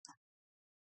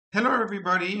Hello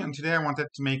everybody, and today I wanted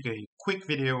to make a quick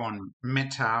video on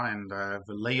Meta and the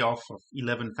layoff of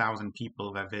 11,000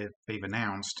 people that they've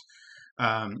announced.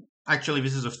 Actually,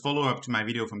 this is a follow-up to my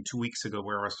video from 2 weeks ago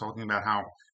where I was talking about how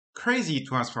crazy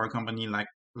it was for a company like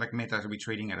Meta to be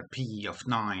trading at a PE of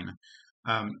 9.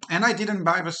 And I didn't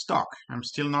buy the stock. I'm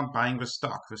still not buying the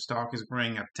stock. The stock is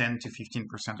growing at 10 to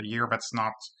 15% a year. That's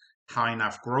not high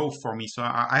enough growth for me, so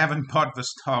I haven't bought the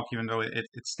stock even though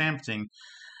it's tempting.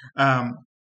 Um,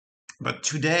 but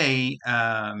today,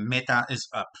 Meta is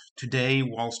up. Today,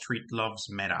 Wall Street loves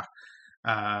Meta.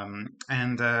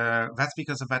 And that's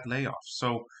because of that layoff.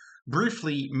 So,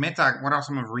 briefly, Meta, what are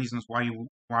some of the reasons why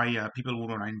people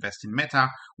would want to invest in Meta?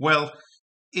 Well,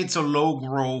 it's a low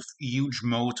growth, huge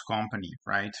moat company,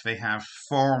 right? They have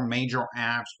four major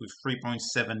apps with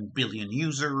 3.7 billion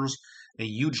users, a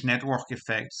huge network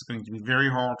effect. It's going to be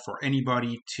very hard for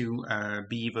anybody to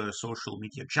be the social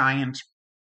media giant.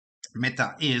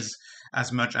 Meta is,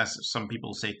 as much as some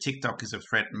people say TikTok is a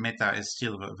threat, Meta is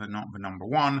still the number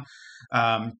one.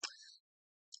 Um,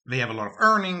 they have a lot of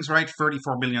earnings, right?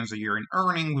 34 billions a year in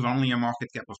earnings with only a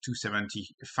market cap of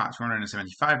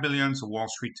 275 billion. So Wall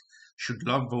Street should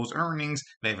love those earnings.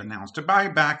 They've announced a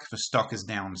buyback. The stock is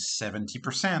down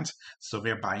 70%. So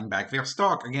they're buying back their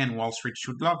stock. Again, Wall Street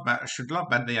should love that.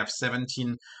 They have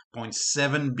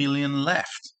 17.7 billion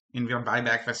left in their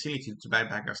buyback facility to buy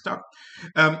back their stock.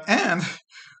 And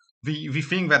the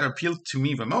thing that appealed to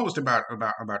me the most about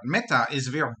Meta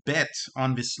is their bet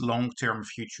on this long-term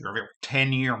future, their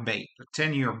 10-year bet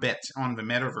on the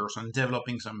metaverse, on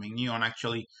developing something new, on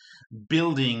actually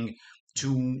building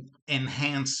to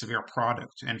enhance their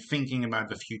product and thinking about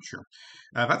the future.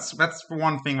 That's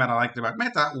one thing that I liked about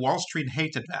Meta. Wall Street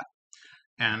hated that.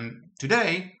 And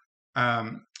today,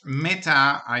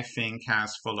 Meta, I think,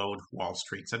 has followed Wall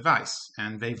Street's advice,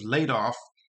 and they've laid off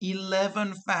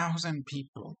 11,000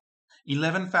 people.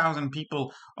 11,000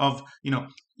 people of, you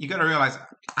got to realize,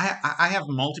 I have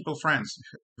multiple friends,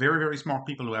 very, very smart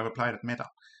people who have applied at Meta.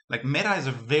 Like, Meta is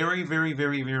a very, very,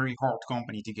 very, very hard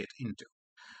company to get into.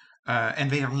 And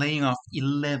they are laying off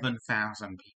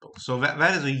 11,000 people. So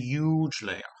that is a huge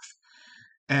layoff.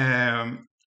 Um,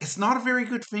 it's not a very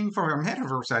good thing for the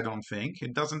metaverse, I don't think.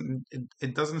 It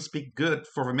doesn't speak good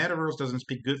for the metaverse, doesn't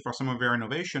speak good for some of their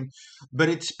innovation, but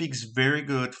it speaks very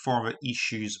good for the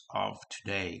issues of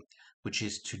today, which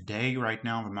is today, right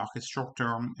now, the market's short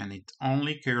term, and it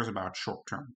only cares about short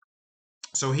term.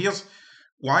 So here's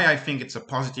why I think it's a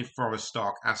positive for the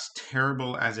stock, as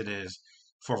terrible as it is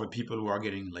for the people who are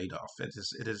getting laid off. It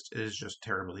is just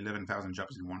terrible. 11,000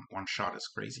 jobs in one shot is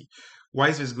crazy. Why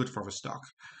is this good for the stock?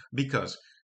 Because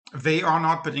they are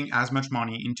not putting as much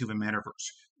money into the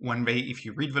metaverse. If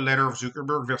you read the letter of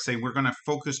Zuckerberg, they'll say we're going to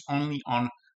focus only on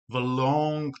the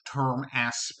long-term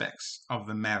aspects of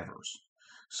the metaverse.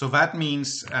 So that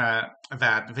means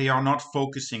that they are not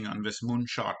focusing on this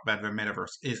moonshot that the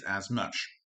metaverse is as much.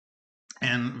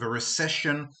 And the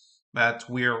recession that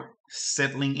we're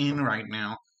settling in right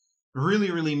now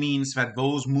really, really means that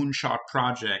those moonshot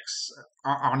projects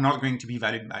are not going to be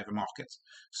valued by the market.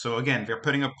 So again, they're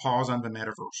putting a pause on the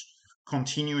metaverse,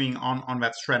 continuing on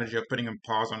that strategy of putting a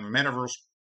pause on the metaverse,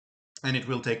 and it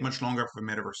will take much longer for the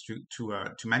metaverse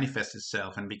to manifest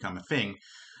itself and become a thing.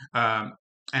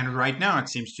 And right now, it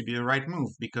seems to be the right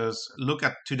move because look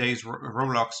at today's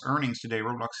Roblox earnings. Today,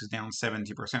 Roblox is down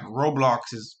 70%. Roblox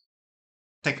is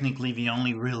technically the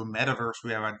only real metaverse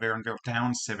we have out there, and they're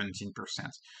down 17%.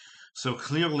 So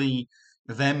clearly,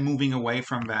 them moving away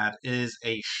from that is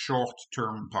a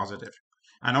short-term positive.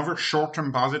 Another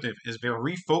short-term positive is they're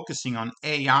refocusing on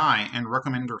AI and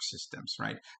recommender systems,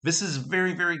 right? This is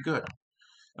very, very good.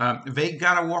 They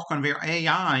gotta work on their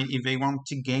AI if they want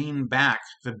to gain back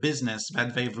the business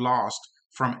that they've lost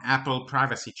from Apple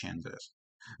privacy changes.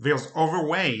 There's other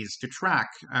ways to track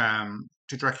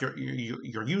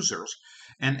your users,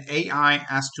 and AI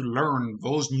has to learn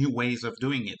those new ways of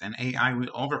doing it, and AI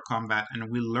will overcome that and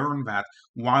will learn that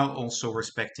while also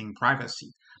respecting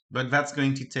privacy. But that's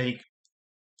going to take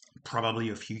probably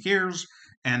a few years,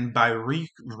 and by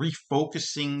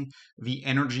refocusing the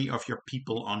energy of your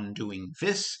people on doing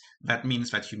this, that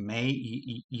means that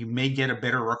you may get a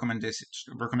better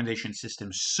recommendation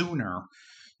system sooner.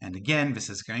 And again, this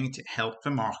is going to help the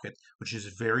market, which is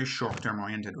very short-term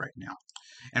oriented right now.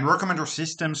 And recommender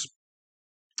systems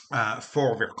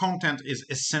for their content is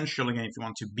essential. Again, if you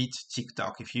want to beat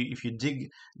TikTok, if you dig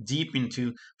deep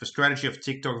into the strategy of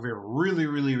TikTok, they're really,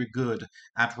 really good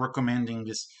at recommending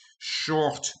this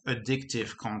short,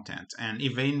 addictive content. And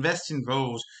if they invest in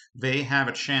those, they have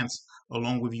a chance,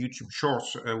 along with YouTube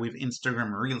Shorts, with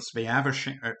Instagram Reels, they have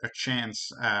a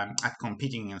chance at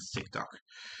competing against TikTok.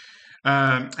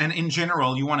 And in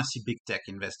general, you want to see big tech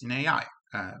invest in AI.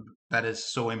 That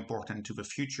is so important to the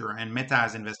future. And Meta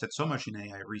has invested so much in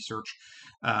AI research.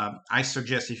 I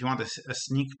suggest if you want a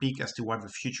sneak peek as to what the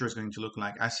future is going to look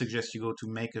like, I suggest you go to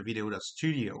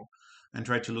makeavideo.studio and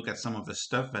try to look at some of the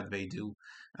stuff that they do.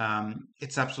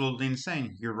 It's absolutely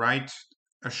insane. You write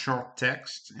a short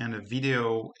text and a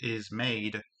video is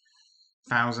made,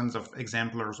 thousands of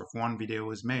exemplars of one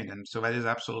video is made. And so that is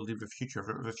absolutely the future.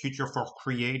 The future for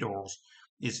creators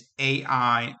is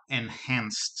AI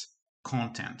enhanced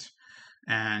content.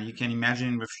 And you can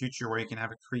imagine the future where you can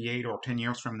have a creator 10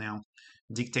 years from now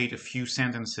dictate a few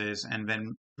sentences and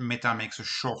then Meta makes a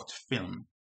short film.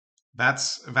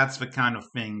 That's the kind of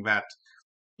thing that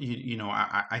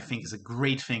I think is a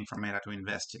great thing for Meta to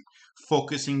invest in,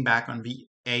 focusing back on the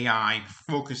AI,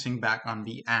 focusing back on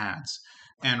the ads,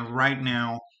 and right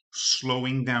now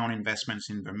slowing down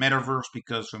investments in the metaverse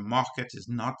because the market is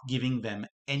not giving them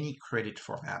any credit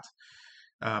for that.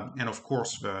 And of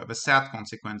course, the sad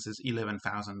consequence is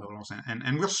 $11,000,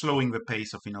 and we're slowing the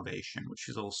pace of innovation, which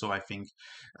is also, I think,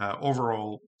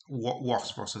 overall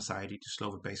works for society to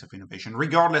slow the pace of innovation,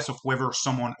 regardless of whether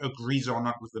someone agrees or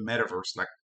not with the metaverse. Like,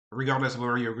 regardless of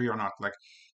whether you agree or not, like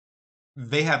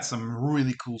they had some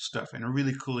really cool stuff and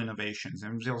really cool innovations,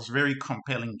 and there's very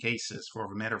compelling cases for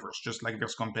the metaverse, just like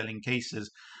there's compelling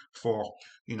cases for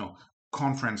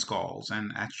conference calls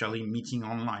and actually meeting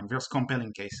online. There's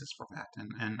compelling cases for that,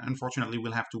 and unfortunately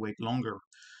we'll have to wait longer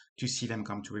to see them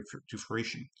come to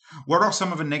fruition. What are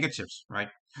some of the negatives, right?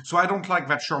 So I don't like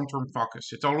that short-term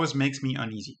focus. It always makes me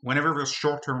uneasy. Whenever there's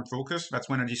short-term focus, that's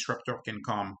when a disruptor can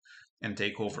come and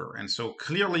take over. And so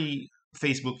clearly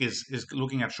Facebook is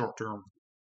looking at short-term.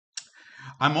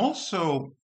 I'm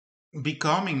also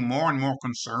becoming more and more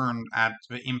concerned at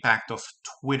the impact of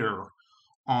Twitter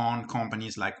on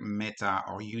companies like Meta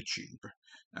or YouTube,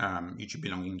 YouTube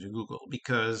belonging to Google,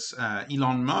 because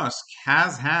Elon Musk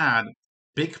has had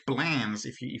big plans.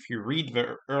 If you read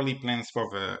the early plans for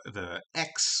the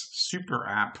X super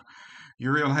app,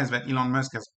 you realize that Elon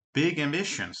Musk has big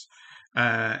ambitions,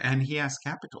 and he has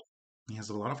capital. He has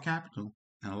a lot of capital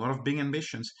and a lot of big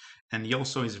ambitions, and he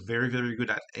also is very, very good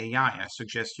at AI. I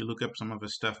suggest you look up some of the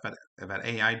stuff that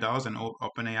AI does and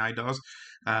OpenAI does.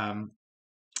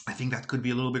 I think that could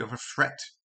be a little bit of a threat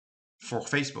for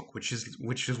Facebook, which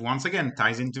is once again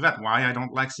ties into that why I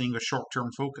don't like seeing a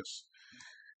short-term focus.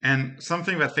 And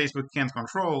something that Facebook can't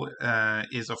control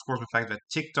is, of course, the fact that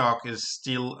TikTok is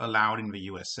still allowed in the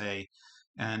USA,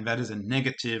 and that is a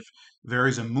negative. There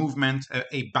is a movement,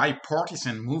 a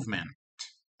bipartisan movement,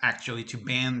 actually, to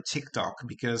ban TikTok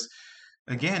because,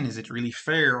 again, is it really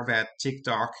fair that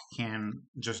TikTok can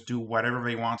just do whatever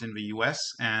they want in the US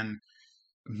and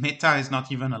Meta is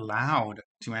not even allowed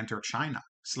to enter China?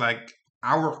 It's like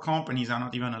our companies are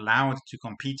not even allowed to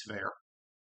compete there,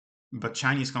 but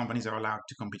Chinese companies are allowed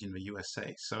to compete in the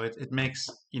USA. So it makes,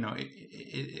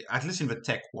 at least in the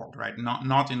tech world, right?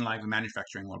 Not in like the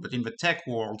manufacturing world, but in the tech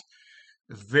world,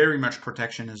 very much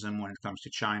protectionism when it comes to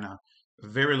China,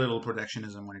 very little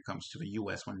protectionism when it comes to the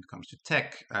US, when it comes to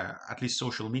tech, at least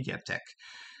social media tech.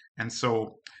 And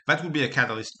so that would be a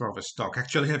catalyst for the stock.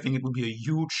 Actually, I think it would be a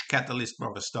huge catalyst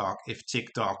for the stock if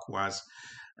TikTok was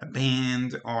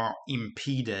banned or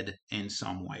impeded in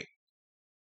some way.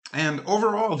 And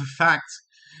overall, the fact,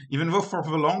 even though for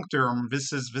the long term,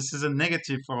 this is a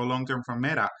negative for the long term for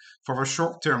Meta, for the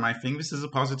short term, I think this is a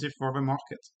positive for the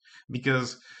market.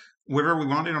 Because whether we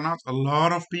want it or not, a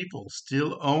lot of people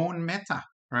still own Meta,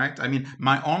 right? I mean,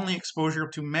 my only exposure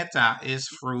to Meta is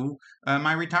through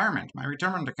my retirement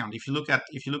account. If you look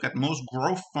at most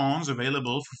growth funds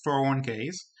available for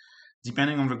 401ks,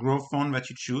 depending on the growth fund that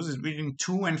you choose, is between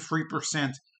 2 and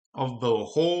 3% of the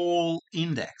whole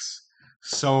index.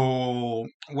 So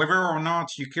whether or not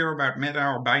you care about Meta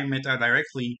or buy Meta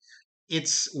directly,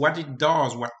 it's what it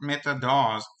does, what Meta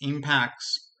does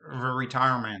impacts the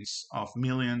retirements of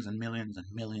millions and millions and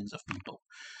millions of people.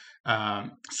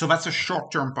 So that's a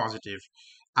short-term positive,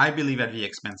 I believe, at the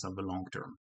expense of the long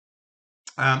term.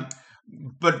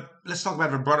 But let's talk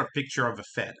about the broader picture of the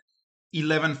Fed.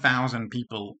 11,000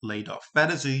 people laid off. That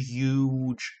is a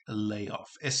huge layoff,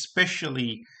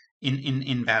 especially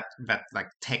in that like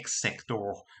tech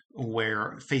sector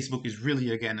where Facebook is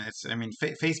really, again,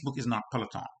 Facebook is not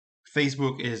Peloton.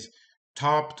 Facebook is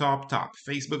top.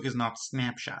 Facebook is not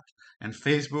Snapchat, and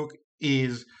Facebook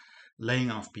is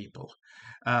laying off people.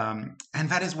 And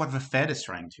that is what the Fed is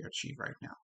trying to achieve right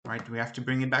now, right? We have to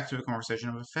bring it back to the conversation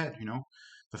of the Fed.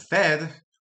 The Fed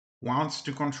wants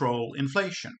to control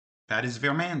inflation. That is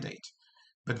their mandate.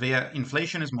 But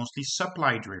inflation is mostly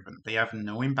supply driven. They have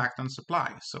no impact on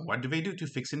supply. So what do they do to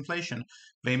fix inflation?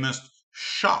 They must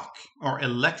shock or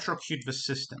electrocute the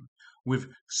system with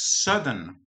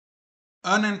sudden,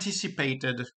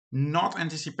 unanticipated, not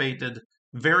anticipated,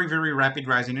 very, very rapid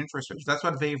rise in interest rates. That's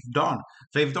what they've done.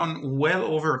 They've done well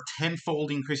over a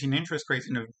tenfold increase in interest rates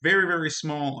in a very, very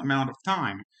small amount of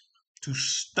time to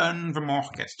stun the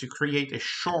markets, to create a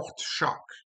short shock.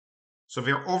 So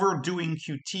they're overdoing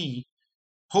QT,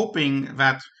 hoping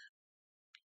that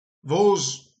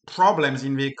those problems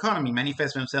in the economy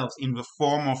manifest themselves in the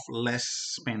form of less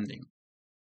spending.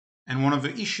 And one of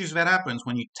the issues that happens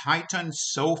when you tighten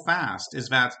so fast is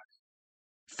that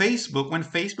when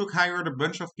Facebook hired a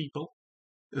bunch of people,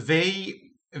 they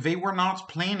they were not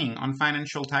planning on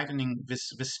financial tightening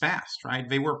this fast, right?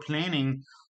 They were planning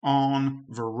on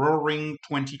the roaring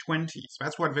 2020s.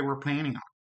 That's what they were planning on.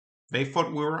 They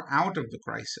thought we were out of the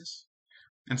crisis.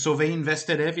 And so they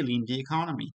invested heavily in the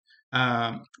economy.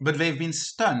 But they've been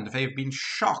stunned. They've been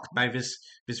shocked by this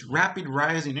rapid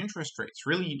rise in interest rates.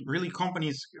 Really, really,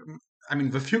 companies. I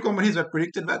mean, the few companies that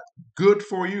predicted that, good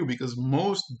for you, because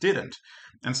most didn't.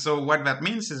 And so what that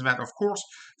means is that, of course,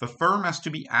 the firm has to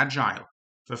be agile.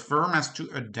 The firm has to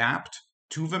adapt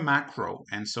to the macro,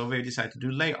 and so they decide to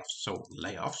do layoffs. So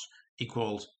layoffs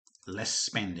equals less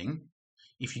spending.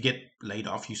 If you get laid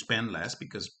off, you spend less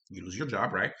because you lose your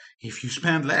job, right? If you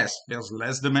spend less, there's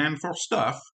less demand for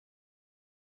stuff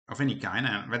of any kind,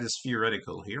 and that is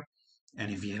theoretical here.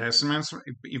 And if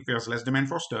there's less demand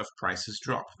for stuff, prices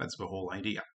drop. That's the whole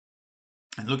idea.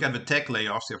 And look at the tech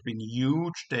layoffs. There have been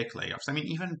huge tech layoffs. I mean,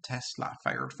 even Tesla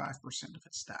fired 5% of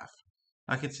its staff.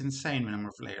 Like, it's insane the number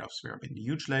of layoffs. There have been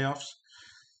huge layoffs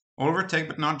all over tech,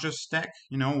 but not just tech.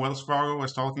 You know, Wells Fargo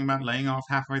was talking about laying off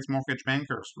half of its mortgage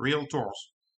bankers,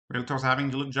 realtors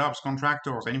having to look jobs,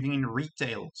 contractors, anything in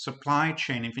retail, supply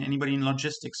chain, anybody in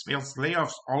logistics. There's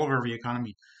layoffs all over the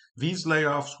economy. These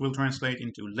layoffs will translate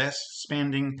into less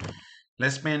spending,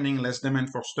 less demand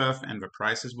for stuff, and the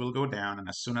prices will go down. And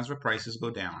as soon as the prices go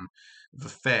down, the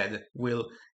Fed will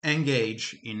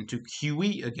engage into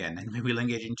QE again. And we will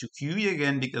engage into QE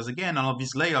again because, again, all of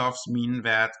these layoffs mean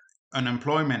that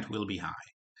unemployment will be high.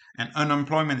 And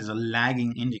unemployment is a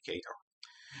lagging indicator.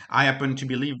 I happen to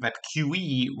believe that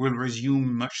QE will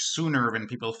resume much sooner than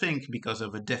people think because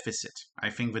of a deficit. I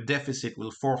think the deficit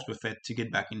will force the Fed to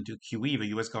get back into QE,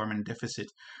 the US government deficit.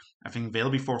 I think they'll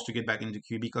be forced to get back into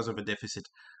QE because of a deficit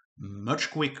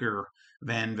much quicker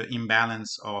than the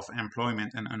imbalance of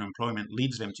employment and unemployment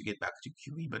leads them to get back to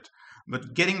QE.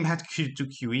 But getting back to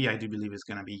QE, I do believe, is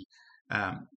going to be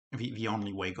the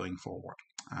only way going forward.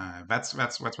 That's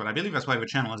what I believe. That's why the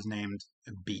channel is named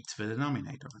Beat the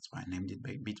Denominator. That's why I named it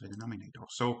Beat the Denominator.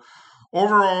 So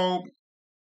overall,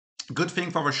 good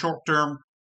thing for the short term,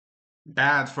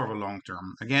 bad for the long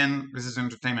term. Again, this is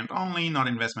entertainment only, not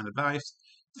investment advice.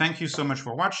 Thank you so much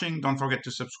for watching. Don't forget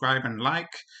to subscribe and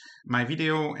like my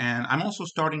video. And I'm also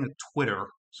starting a Twitter.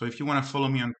 So if you want to follow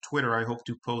me on Twitter, I hope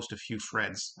to post a few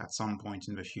threads at some point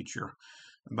in the future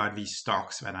about these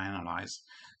stocks that I analyze.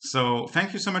 So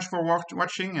thank you so much for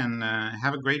watching, and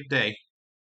have a great day.